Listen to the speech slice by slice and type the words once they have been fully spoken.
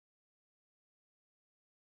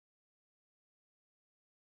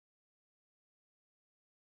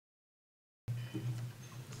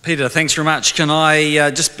Peter, thanks very much. Can I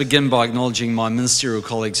just begin by acknowledging my ministerial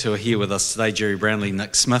colleagues who are here with us today, Jerry Brownlee,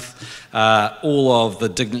 Nick Smith, all of the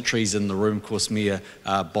dignitaries in the room, of course, Mayor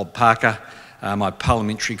Bob Parker, my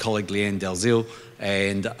parliamentary colleague Leanne Dalziel,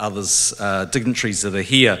 and others dignitaries that are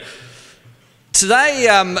here. Today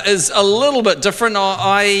is a little bit different.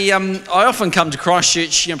 I often come to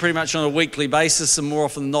Christchurch, pretty much on a weekly basis, and more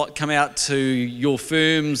often than not come out to your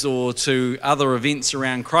firms or to other events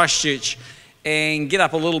around Christchurch and get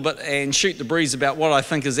up a little bit and shoot the breeze about what I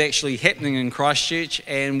think is actually happening in Christchurch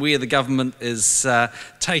and where the government is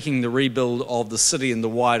taking the rebuild of the city and the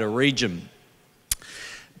wider region.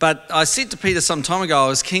 But I said to Peter some time ago I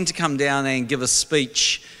was keen to come down and give a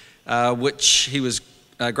speech which he was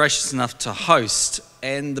gracious enough to host,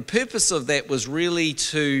 and the purpose of that was really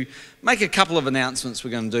to make a couple of announcements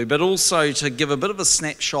we're going to do, but also to give a bit of a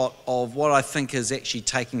snapshot of what I think is actually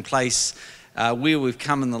taking place where we've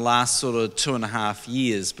come in the last sort of 2.5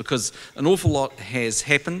 years, because an awful lot has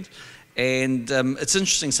happened, and it's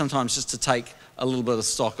interesting sometimes just to take a little bit of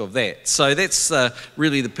stock of that. So that's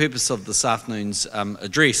really the purpose of this afternoon's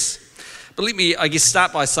address. But let me, I guess,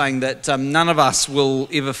 start by saying that none of us will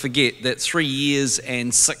ever forget that 3 years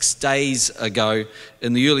and 6 days ago,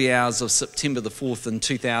 in the early hours of September the 4th in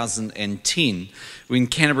 2010, when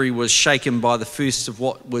Canterbury was shaken by the first of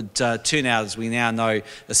what would turn out, as we now know,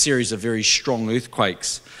 a series of very strong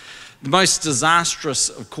earthquakes. The most disastrous,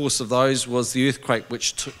 of course, of those was the earthquake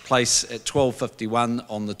which took place at 12:51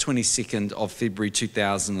 on the 22nd of February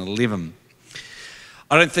 2011.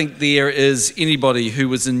 I don't think there is anybody who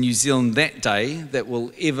was in New Zealand that day that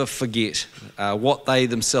will ever forget what they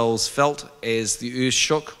themselves felt as the earth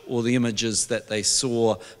shook, or the images that they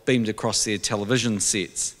saw beamed across their television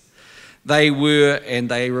sets. They were, and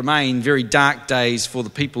they remain, very dark days for the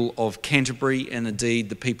people of Canterbury and indeed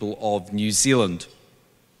the people of New Zealand.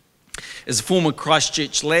 As a former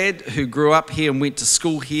Christchurch lad who grew up here and went to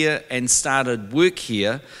school here and started work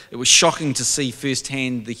here, it was shocking to see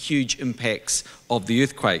firsthand the huge impacts of the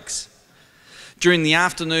earthquakes. During the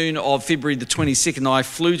afternoon of February the 22nd, I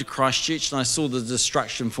flew to Christchurch and I saw the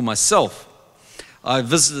destruction for myself. I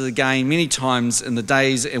visited again many times in the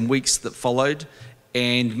days and weeks that followed,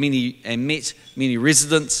 and met many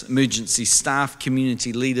residents, emergency staff,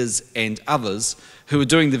 community leaders and others who were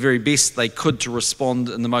doing the very best they could to respond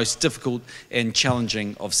in the most difficult and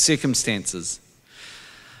challenging of circumstances.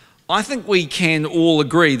 I think we can all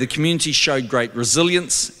agree the community showed great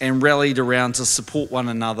resilience and rallied around to support one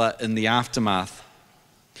another in the aftermath.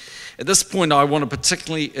 At this point, I want to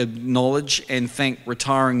particularly acknowledge and thank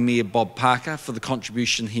retiring Mayor Bob Parker for the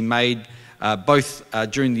contribution he made both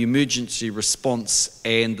during the emergency response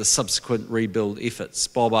and the subsequent rebuild efforts.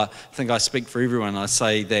 Bob, I think I speak for everyone. I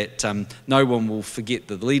say that no one will forget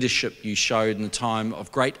the leadership you showed in a time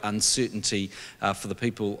of great uncertainty for the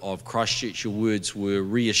people of Christchurch. Your words were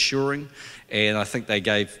reassuring, and I think they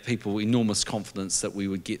gave people enormous confidence that we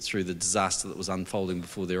would get through the disaster that was unfolding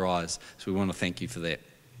before their eyes. So we want to thank you for that.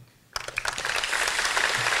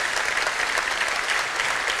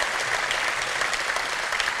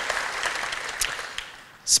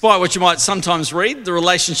 Despite what you might sometimes read, the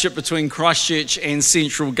relationship between Christchurch and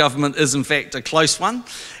central government is in fact a close one,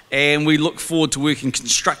 and we look forward to working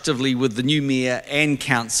constructively with the new mayor and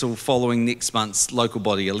council following next month's local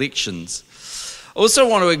body elections. I also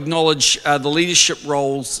want to acknowledge the leadership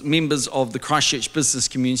roles members of the Christchurch business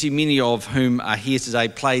community, many of whom are here today,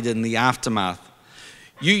 played in the aftermath.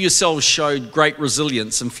 You yourselves showed great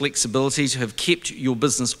resilience and flexibility to have kept your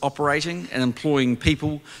business operating and employing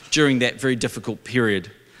people during that very difficult period.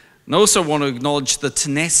 And I also want to acknowledge the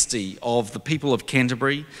tenacity of the people of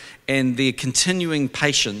Canterbury and their continuing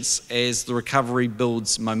patience as the recovery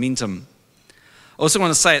builds momentum. I also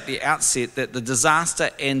want to say at the outset that the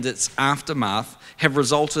disaster and its aftermath have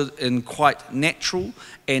resulted in quite natural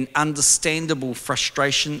and understandable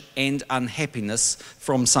frustration and unhappiness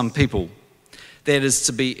from some people. That is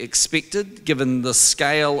to be expected given the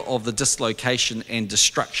scale of the dislocation and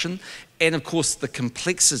destruction, and of course the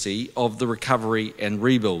complexity of the recovery and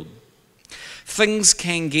rebuild. Things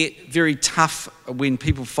can get very tough when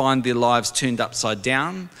people find their lives turned upside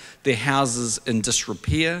down, their houses in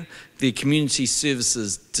disrepair, their community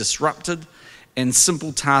services disrupted, and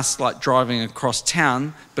simple tasks like driving across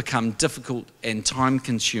town become difficult and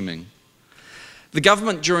time-consuming. The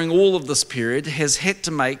government during all of this period has had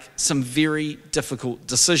to make some very difficult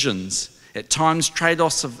decisions. At times,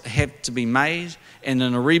 trade-offs have had to be made, and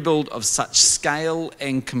in a rebuild of such scale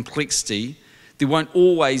and complexity, there won't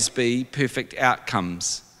always be perfect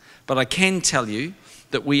outcomes. But I can tell you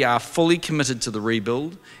that we are fully committed to the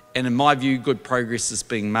rebuild, and in my view, good progress is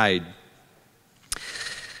being made.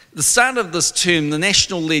 At the start of this term, the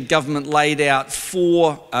National-led government laid out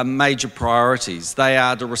four major priorities. They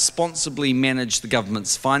are to responsibly manage the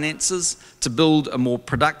government's finances, to build a more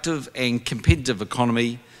productive and competitive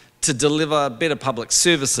economy, to deliver better public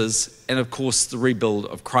services, and of course the rebuild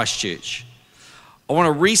of Christchurch. I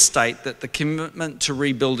want to restate that the commitment to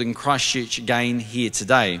rebuilding Christchurch again here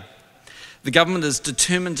today. The government is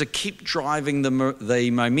determined to keep driving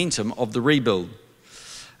the momentum of the rebuild.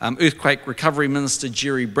 Earthquake Recovery Minister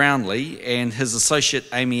Jerry Brownlee and his associate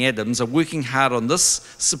Amy Adams are working hard on this,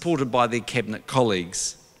 supported by their cabinet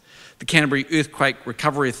colleagues. The Canterbury Earthquake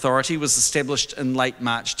Recovery Authority was established in late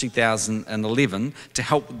March 2011 to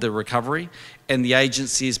help with the recovery, and the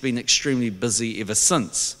agency has been extremely busy ever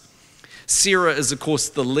since. CERA is of course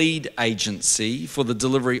the lead agency for the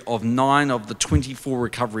delivery of 9 of the 24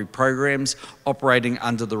 recovery programs operating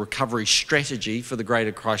under the recovery strategy for the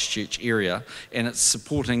Greater Christchurch area, and it's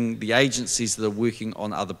supporting the agencies that are working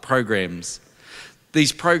on other programs.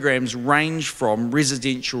 These programs range from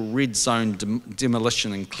residential red zone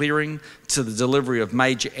demolition and clearing to the delivery of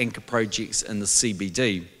major anchor projects in the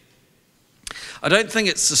CBD. I don't think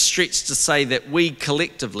it's a stretch to say that we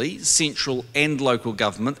collectively, central and local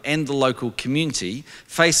government and the local community,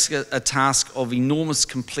 face a task of enormous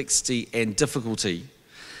complexity and difficulty.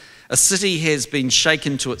 A city has been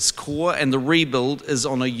shaken to its core, and the rebuild is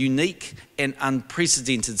on a unique and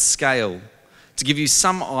unprecedented scale. To give you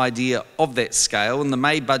some idea of that scale, in the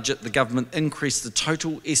May budget, the government increased the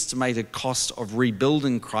total estimated cost of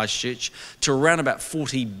rebuilding Christchurch to around about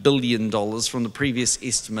 $40 billion from the previous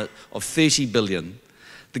estimate of $30 billion.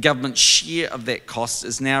 The government's share of that cost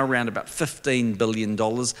is now around about $15 billion,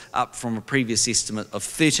 up from a previous estimate of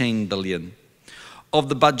 $13 billion. Of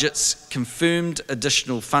the budget's confirmed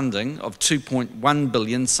additional funding of $2.1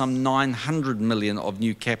 billion, some $900 million of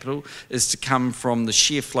new capital is to come from the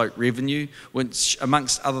share float revenue, which,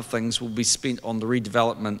 amongst other things, will be spent on the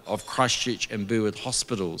redevelopment of Christchurch and Burwood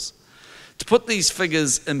hospitals. To put these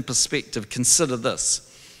figures in perspective, consider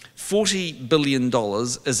this. $40 billion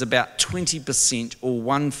is about 20% or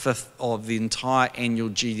 1/5 of the entire annual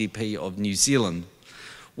GDP of New Zealand.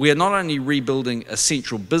 We are not only rebuilding a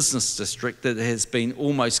central business district that has been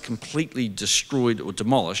almost completely destroyed or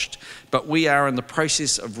demolished, but we are in the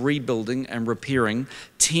process of rebuilding and repairing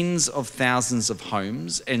tens of thousands of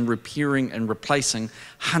homes and repairing and replacing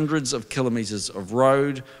hundreds of kilometres of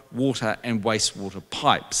road, water and wastewater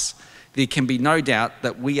pipes. There can be no doubt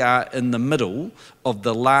that we are in the middle of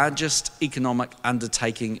the largest economic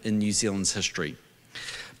undertaking in New Zealand's history.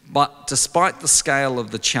 But despite the scale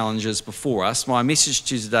of the challenges before us, my message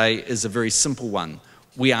to you today is a very simple one.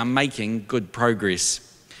 We are making good progress.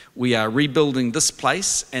 We are rebuilding this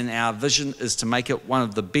place, and our vision is to make it one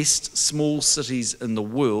of the best small cities in the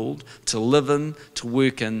world to live in, to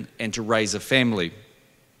work in, and to raise a family.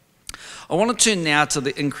 I want to turn now to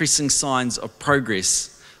the increasing signs of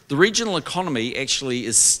progress. The regional economy actually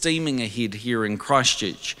is steaming ahead here in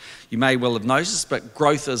Christchurch. You may well have noticed, but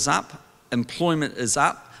growth is up, employment is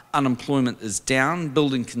up, unemployment is down,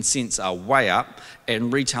 building consents are way up,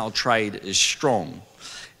 and retail trade is strong.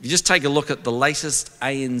 If you just take a look at the latest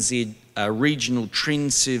ANZ regional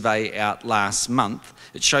trend survey out last month,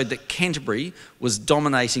 it showed that Canterbury was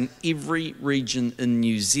dominating every region in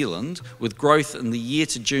New Zealand, with growth in the year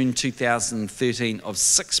to June 2013 of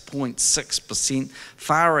 6.6%,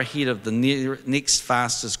 far ahead of the next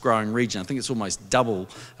fastest growing region. I think it's almost double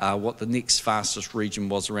what the next fastest region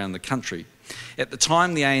was around the country. At the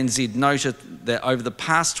time, the ANZ noted that over the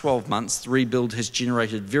past 12 months, the rebuild has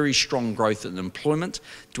generated very strong growth in employment,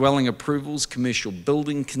 dwelling approvals, commercial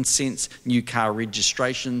building consents, new car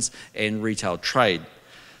registrations, and retail trade.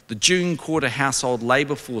 The June quarter household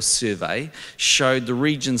labour force survey showed the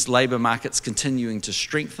region's labour markets continuing to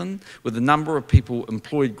strengthen, with the number of people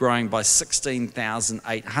employed growing by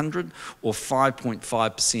 16,800 or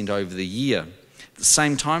 5.5% over the year. At the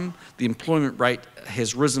same time, the employment rate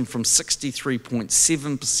has risen from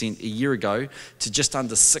 63.7% a year ago to just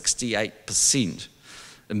under 68%.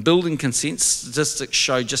 And building consents, statistics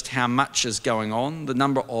show just how much is going on. The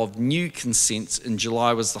number of new consents in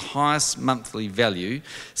July was the highest monthly value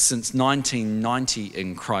since 1990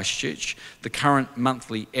 in Christchurch. The current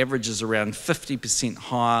monthly average is around 50%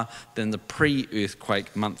 higher than the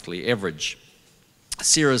pre-earthquake monthly average.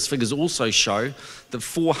 CERA's figures also show that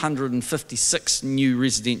 456 new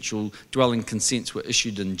residential dwelling consents were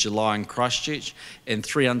issued in July in Christchurch and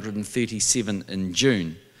 337 in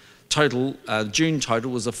June. June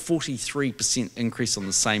total was a 43% increase on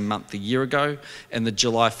the same month a year ago, and the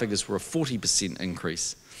July figures were a 40%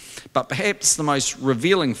 increase. But perhaps the most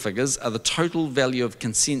revealing figures are the total value of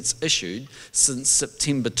consents issued since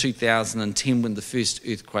September 2010 when the first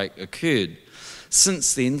earthquake occurred.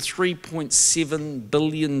 Since then, $3.7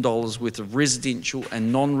 billion worth of residential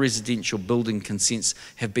and non-residential building consents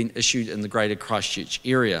have been issued in the Greater Christchurch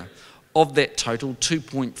area. Of that total,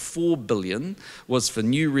 $2.4 billion was for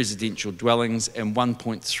new residential dwellings and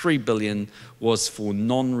 $1.3 billion was for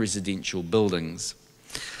non-residential buildings.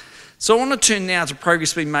 So I want to turn now to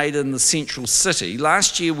progress being made in the central city.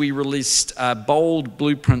 Last year we released a bold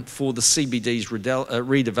blueprint for the CBD's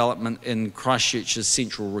redevelopment in Christchurch's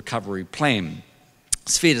Central Recovery Plan.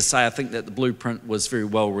 It's fair to say I think that the blueprint was very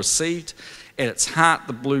well received. At its heart,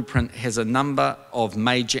 the blueprint has a number of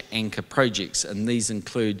major anchor projects, and these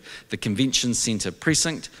include the Convention Centre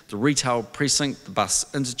Precinct, the Retail Precinct, the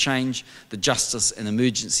Bus Interchange, the Justice and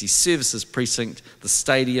Emergency Services Precinct, the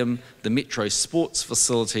Stadium, the Metro Sports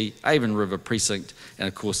Facility, Avon River Precinct, and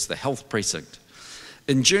of course the Health Precinct.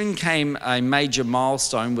 In June came a major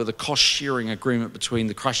milestone with a cost-sharing agreement between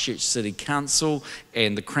the Christchurch City Council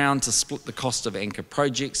and the Crown to split the cost of anchor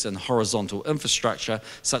projects and horizontal infrastructure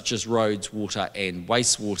such as roads, water and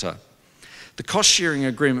wastewater. The cost-sharing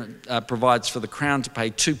agreement provides for the Crown to pay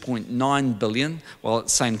 $2.9 billion, while at the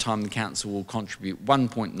same time the Council will contribute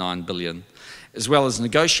 $1.9 billion. As well as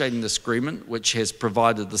negotiating this agreement, which has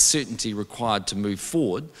provided the certainty required to move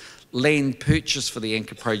forward, land purchase for the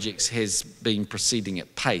anchor projects has been proceeding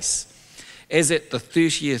at pace. As at the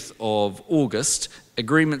 30th of August,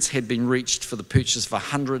 agreements had been reached for the purchase of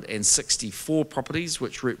 164 properties,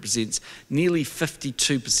 which represents nearly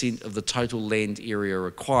 52% of the total land area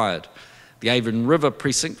required. The Avon River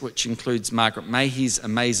Precinct, which includes Margaret Mayhey's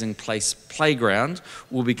Amazing Place Playground,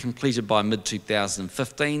 will be completed by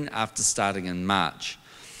mid-2015 after starting in March.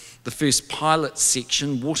 The first pilot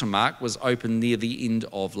section, Watermark, was opened near the end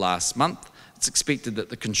of last month. It's expected that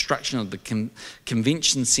the construction of the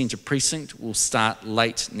Convention Centre Precinct will start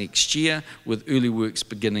late next year, with early works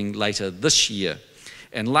beginning later this year.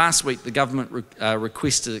 And last week, the government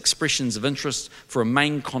requested expressions of interest for a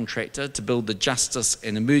main contractor to build the Justice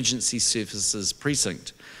and Emergency Services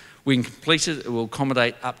Precinct. When completed, it will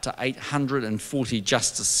accommodate up to 840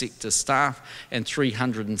 justice sector staff and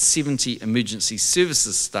 370 emergency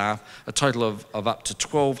services staff, a total of up to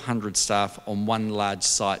 1,200 staff on one large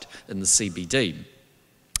site in the CBD.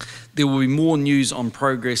 There will be more news on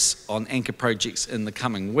progress on anchor projects in the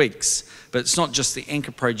coming weeks, but it's not just the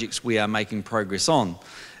anchor projects we are making progress on.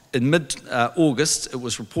 In mid-August, it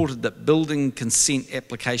was reported that building consent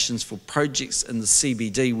applications for projects in the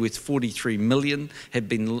CBD worth $43 million had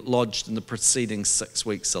been lodged in the preceding 6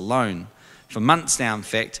 weeks alone. For months now, in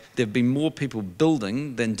fact, there have been more people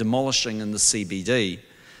building than demolishing in the CBD.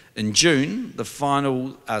 In June, the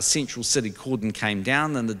final central city cordon came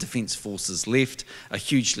down and the Defence Forces left, a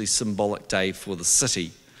hugely symbolic day for the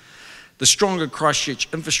city. The Stronger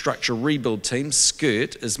Christchurch Infrastructure Rebuild Team,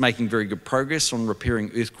 CERA, is making very good progress on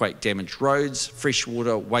repairing earthquake-damaged roads,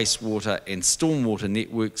 freshwater, wastewater and stormwater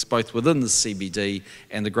networks both within the CBD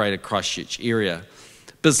and the Greater Christchurch area.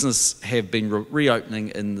 Business have been reopening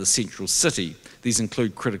in the central city. These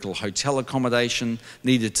include critical hotel accommodation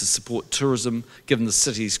needed to support tourism, given the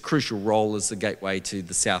city's crucial role as the gateway to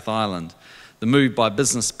the South Island. The move by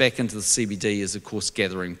business back into the CBD is, of course,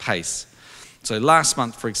 gathering pace. So last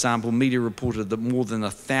month, for example, media reported that more than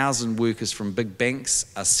 1,000 workers from big banks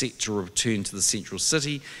are set to return to the central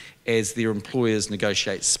city as their employers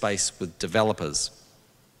negotiate space with developers.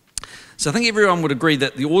 So I think everyone would agree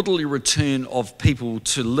that the orderly return of people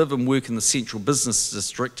to live and work in the central business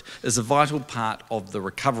district is a vital part of the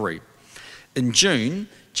recovery. In June,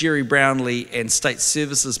 Jerry Brownlee and State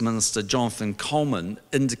Services Minister Jonathan Coleman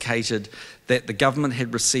indicated that the government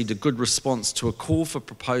had received a good response to a call for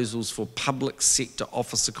proposals for public sector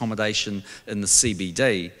office accommodation in the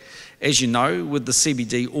CBD. As you know, with the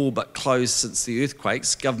CBD all but closed since the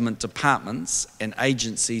earthquakes, government departments and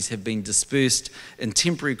agencies have been dispersed in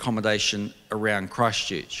temporary accommodation around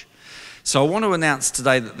Christchurch. So I want to announce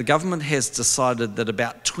today that the government has decided that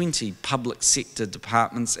about 20 public sector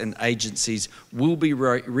departments and agencies will be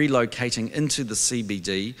relocating into the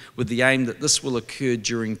CBD with the aim that this will occur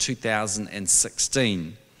during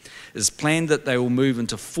 2016. It is planned that they will move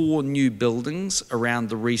into 4 new buildings around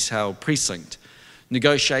the retail precinct.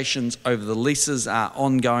 Negotiations over the leases are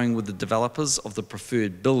ongoing with the developers of the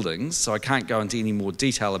preferred buildings, so I can't go into any more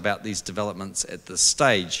detail about these developments at this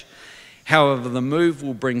stage. However, the move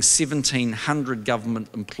will bring 1,700 government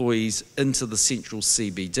employees into the central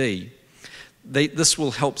CBD. This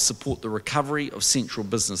will help support the recovery of Central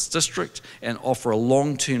Business District and offer a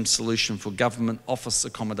long-term solution for government office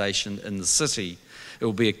accommodation in the city. It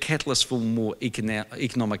will be a catalyst for more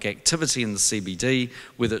economic activity in the CBD,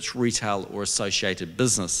 whether it's retail or associated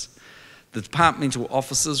business. The departmental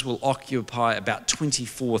offices will occupy about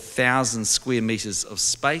 24,000 square metres of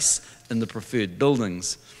space in the preferred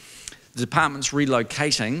buildings. The departments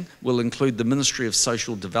relocating will include the Ministry of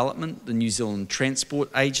Social Development, the New Zealand Transport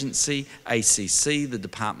Agency, ACC, the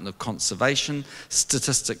Department of Conservation,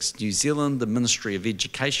 Statistics New Zealand, the Ministry of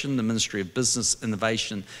Education, the Ministry of Business,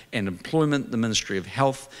 Innovation and Employment, the Ministry of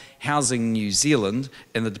Health, Housing New Zealand,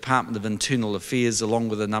 and the Department of Internal Affairs, along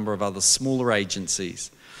with a number of other smaller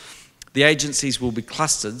agencies. The agencies will be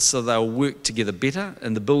clustered so they'll work together better,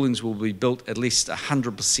 and the buildings will be built at least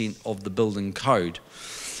 100% of the building code.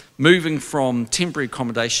 Moving from temporary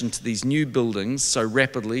accommodation to these new buildings so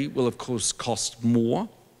rapidly will of course cost more,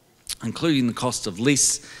 including the cost of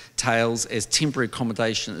lease tails as temporary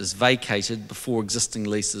accommodation is vacated before existing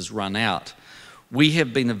leases run out. We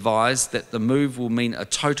have been advised that the move will mean a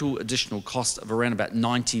total additional cost of around about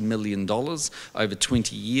 $90 million over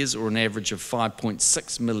 20 years, or an average of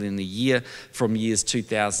 $5.6 million a year from years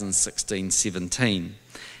 2016-17.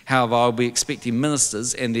 However, I'll be expecting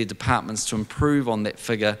ministers and their departments to improve on that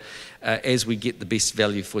figure as we get the best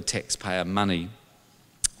value for taxpayer money.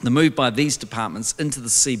 The move by these departments into the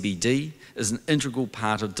CBD is an integral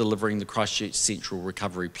part of delivering the Christchurch Central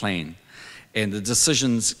Recovery Plan. And the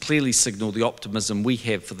decisions clearly signal the optimism we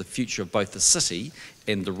have for the future of both the city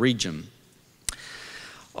and the region.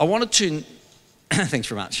 I want to turn, thanks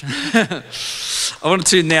very much. I want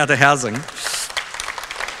to turn now to housing.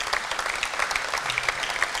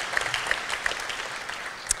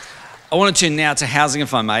 I want to turn now to housing,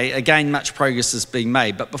 if I may. Again, much progress is being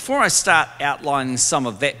made, but before I start outlining some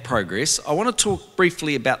of that progress, I want to talk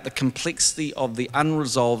briefly about the complexity of the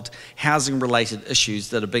unresolved housing-related issues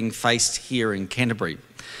that are being faced here in Canterbury.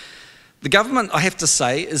 The government, I have to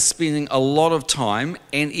say, is spending a lot of time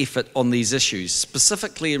and effort on these issues,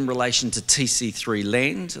 specifically in relation to TC3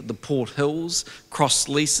 land, the Port Hills, cross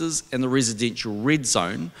leases, and the residential red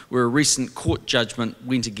zone, where a recent court judgment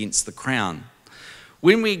went against the Crown.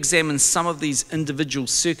 When we examine some of these individual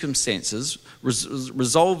circumstances,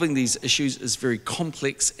 resolving these issues is very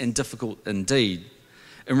complex and difficult indeed.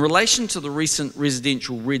 In relation to the recent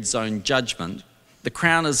residential red zone judgment, the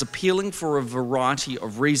Crown is appealing for a variety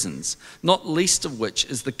of reasons, not least of which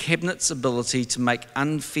is the Cabinet's ability to make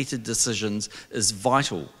unfettered decisions is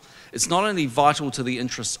vital. It's not only vital to the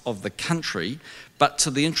interests of the country, but to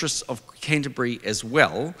the interests of Canterbury as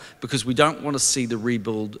well, because we don't want to see the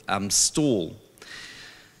rebuild stall.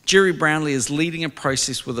 Jerry Brownlee is leading a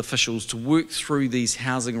process with officials to work through these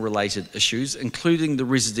housing-related issues, including the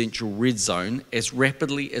residential red zone, as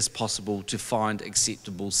rapidly as possible to find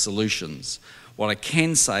acceptable solutions. What I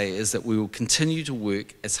can say is that we will continue to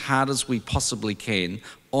work as hard as we possibly can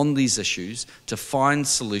on these issues to find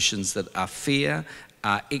solutions that are fair,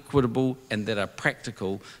 are equitable, and that are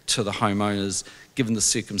practical to the homeowners, given the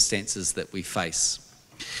circumstances that we face.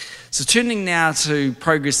 So turning now to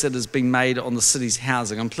progress that has been made on the city's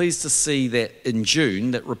housing, I'm pleased to see that in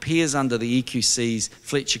June that repairs under the EQC's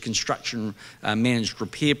Fletcher Construction Managed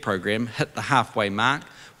Repair Program hit the halfway mark,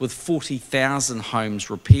 with 40,000 homes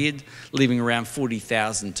repaired, leaving around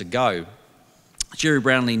 40,000 to go. Jerry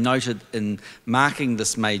Brownlee noted in marking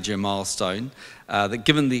this major milestone that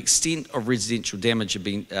given the extent of residential damage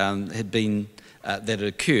that had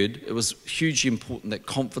occurred, it was hugely important that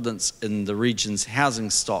confidence in the region's housing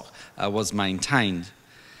stock was maintained.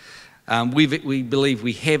 We believe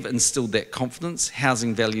we have instilled that confidence.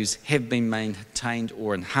 Housing values have been maintained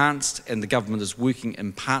or enhanced, and the government is working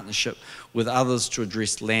in partnership with others to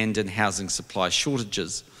address land and housing supply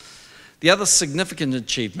shortages. The other significant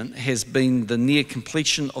achievement has been the near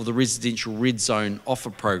completion of the residential red zone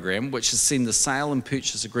offer program, which has seen the sale and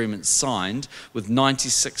purchase agreements signed with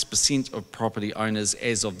 96% of property owners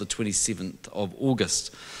as of the 27th of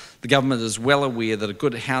August. The government is well aware that a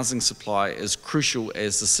good housing supply is crucial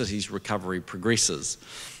as the city's recovery progresses.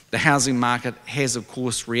 The housing market has, of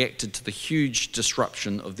course, reacted to the huge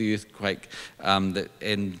disruption of the earthquake and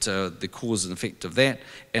the cause and effect of that,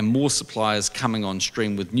 and more supply is coming on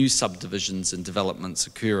stream with new subdivisions and developments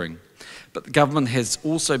occurring. But the government has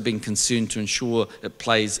also been concerned to ensure it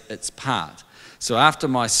plays its part. So after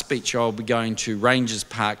my speech, I'll be going to Rangers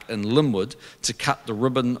Park in Linwood to cut the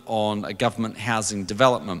ribbon on a government housing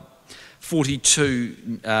development.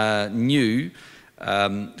 42 new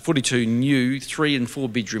 42 new 3 and 4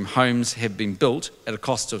 bedroom homes have been built at a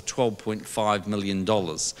cost of $12.5 million.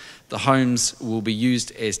 The homes will be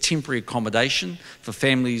used as temporary accommodation for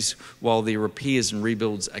families while their repairs and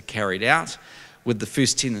rebuilds are carried out, with the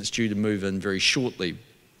first tenants due to move in very shortly.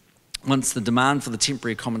 Once the demand for the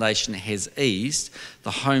temporary accommodation has eased,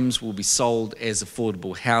 the homes will be sold as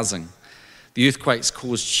affordable housing. The earthquakes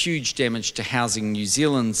caused huge damage to Housing New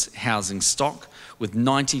Zealand's housing stock, with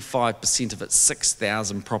 95% of its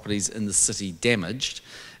 6,000 properties in the city damaged.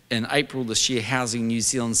 In April this year, Housing New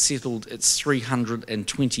Zealand settled its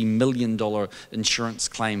 $320 million insurance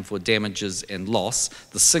claim for damages and loss,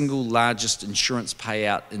 the single largest insurance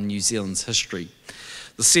payout in New Zealand's history.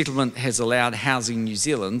 The settlement has allowed Housing New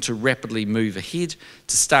Zealand to rapidly move ahead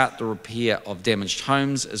to start the repair of damaged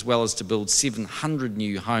homes, as well as to build 700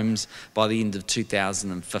 new homes by the end of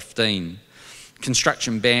 2015.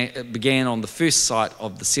 Construction began on the first site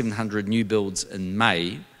of the 700 new builds in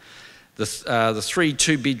May. The 3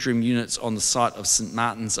 2-bedroom units on the site of St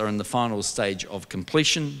Martin's are in the final stage of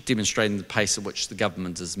completion, demonstrating the pace at which the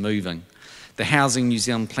government is moving. The Housing New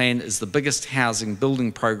Zealand plan is the biggest housing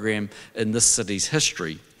building program in this city's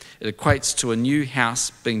history. It equates to a new house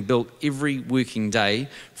being built every working day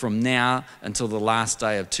from now until the last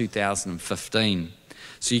day of 2015.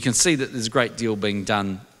 So you can see that there's a great deal being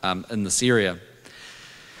done in this area.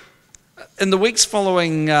 In the weeks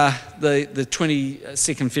following the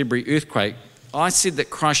 22nd February earthquake, I said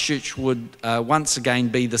that Christchurch would once again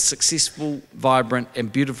be the successful, vibrant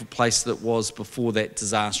and beautiful place that it was before that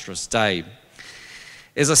disastrous day.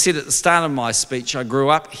 As I said at the start of my speech, I grew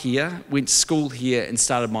up here, went to school here and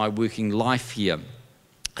started my working life here.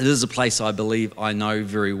 It is a place I believe I know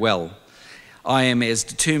very well. I am as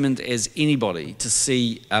determined as anybody to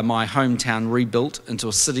see my hometown rebuilt into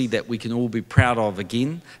a city that we can all be proud of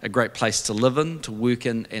again, a great place to live in, to work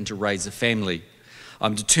in and to raise a family.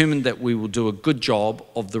 I'm determined that we will do a good job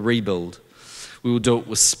of the rebuild. We will do it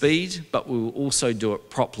with speed, but we will also do it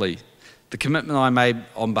properly. The commitment I made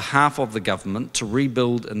on behalf of the government to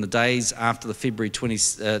rebuild in the days after the February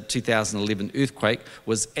 2011 earthquake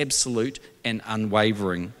was absolute and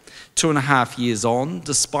unwavering. 2.5 years on,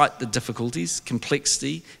 despite the difficulties,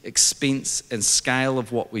 complexity, expense and scale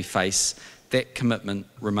of what we face, that commitment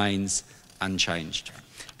remains unchanged.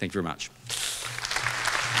 Thank you very much.